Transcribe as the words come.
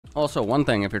Also, one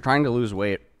thing, if you're trying to lose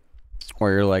weight,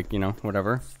 or you're like, you know,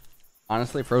 whatever,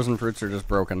 honestly, frozen fruits are just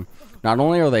broken. Not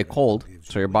only are they cold,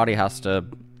 so your body has to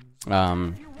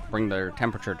bring their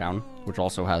temperature down, which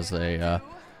also has a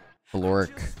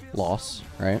caloric loss,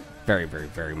 right? Very, very,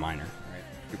 very minor, right?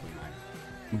 Super minor.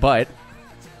 But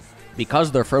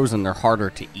because they're frozen, they're harder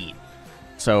to eat.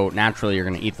 So naturally, you're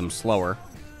going to eat them slower.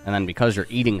 And then because you're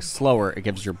eating slower, it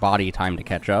gives your body time to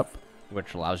catch up,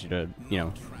 which allows you to, you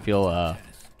know, feel,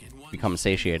 become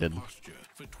satiated.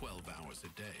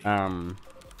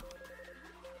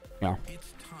 Yeah.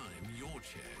 It's time your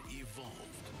chair evolved.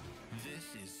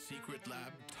 This is Secret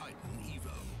Lab Titan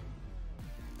Evo.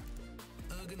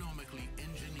 Ergonomically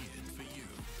engineered for you.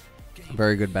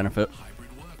 Very good benefit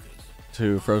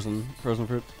to frozen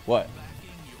fruits. What?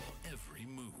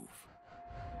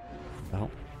 Oh.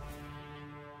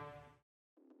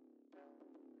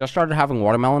 Just started having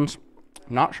watermelons.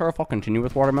 Not sure if I'll continue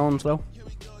with watermelons though.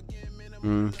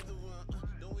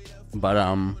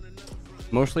 But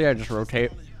mostly I just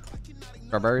rotate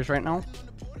strawberries right now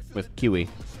with kiwi.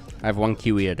 I have one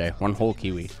kiwi a day, one whole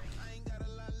kiwi.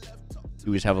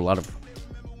 Kiwis have a lot of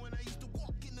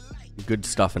good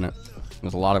stuff in it.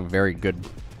 There's a lot of very good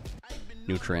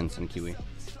nutrients in kiwi.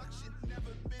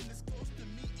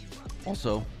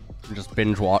 Also, just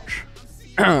binge watch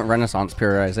Renaissance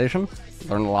periodization.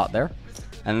 Learned a lot there.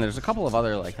 And there's a couple of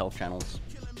other like health channels.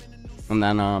 And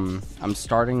then I'm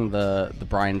starting the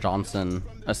Brian Johnson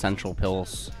essential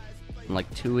pills in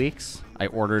like 2 weeks. I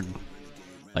ordered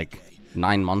like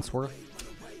 9 months worth.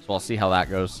 So I'll see how that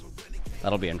goes.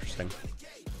 That'll be interesting.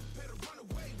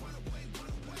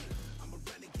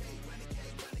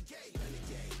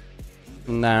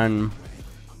 And then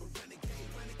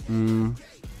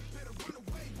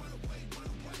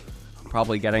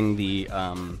probably getting the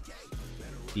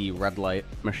red light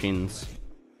machines,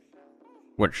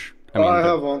 which I mean, I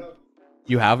have one.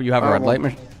 You have a red light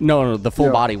machine? No, the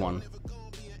full body one.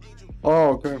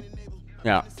 Oh, okay.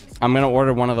 Yeah, I'm gonna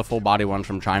order one of the full body ones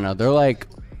from China. They're like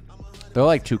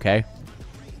 2K.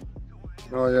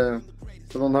 Oh yeah,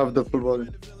 I don't have the full body,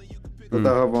 but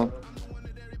I have one.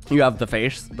 You have the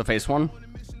face one?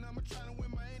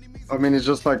 I mean, it's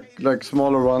just like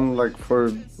smaller one, like for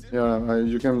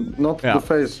you can not the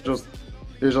face, just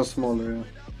it's just smaller. Yeah.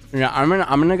 Yeah, I'm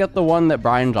gonna get the one that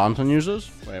Brian Johnson uses.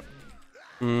 Wait.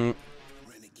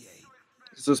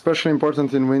 It's especially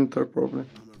important in winter, probably.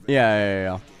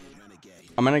 Yeah.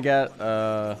 I'm gonna get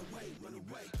so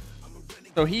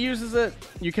he uses it.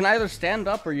 You can either stand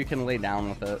up or you can lay down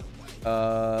with it.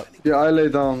 Yeah, I lay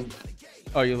down.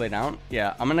 Oh, you lay down?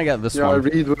 Yeah, I'm gonna get this one. Yeah, I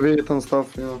read with it and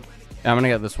stuff. Yeah. Yeah, I'm gonna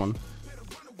get this one.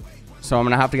 So I'm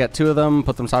gonna have to get 2 of them,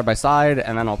 put them side by side,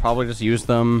 and then I'll probably just use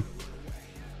them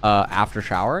after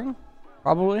showering,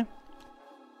 probably.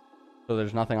 So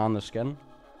there's nothing on the skin.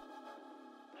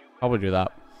 Probably do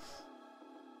that.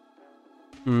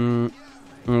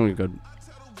 Really good.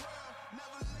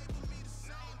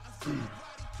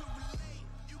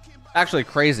 Actually,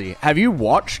 crazy. Have you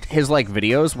watched his like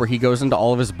videos where he goes into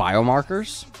all of his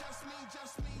biomarkers?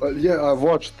 Yeah, I've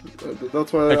watched.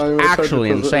 That's why it's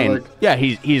actually insane. Like, yeah,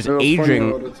 he's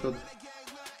aging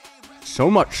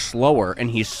so much slower, and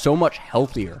he's so much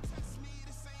healthier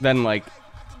than like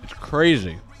it's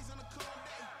crazy.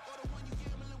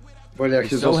 Well, yeah,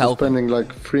 he's so also spending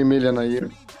like 3 million a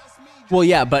year. Well,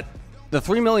 yeah, but the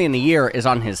 3 million a year is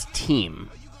on his team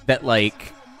that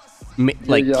like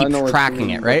keeps tracking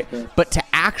it, right? Yeah. But to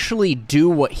actually do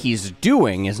what he's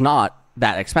doing is not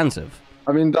that expensive.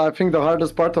 I mean, I think the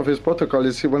hardest part of his protocol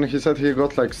is when he said he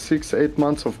got like 6-8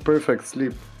 months of perfect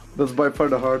sleep. That's by far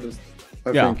the hardest,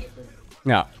 I think.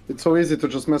 Yeah. It's so easy to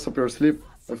just mess up your sleep,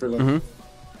 I feel like.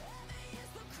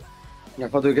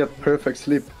 Like, how do you get perfect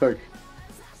sleep? Like,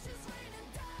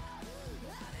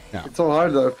 it's so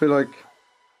hard, I feel like.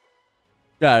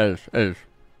 Yeah, it is.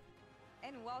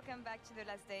 And welcome back to the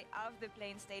last day of the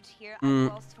playing stage here at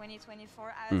Worlds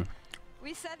 2024 as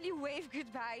we sadly wave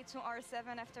goodbye to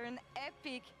R7 after an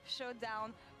epic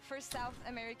showdown for South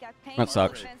America. That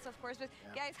sucks. Events, of course, but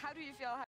guys, how do you feel?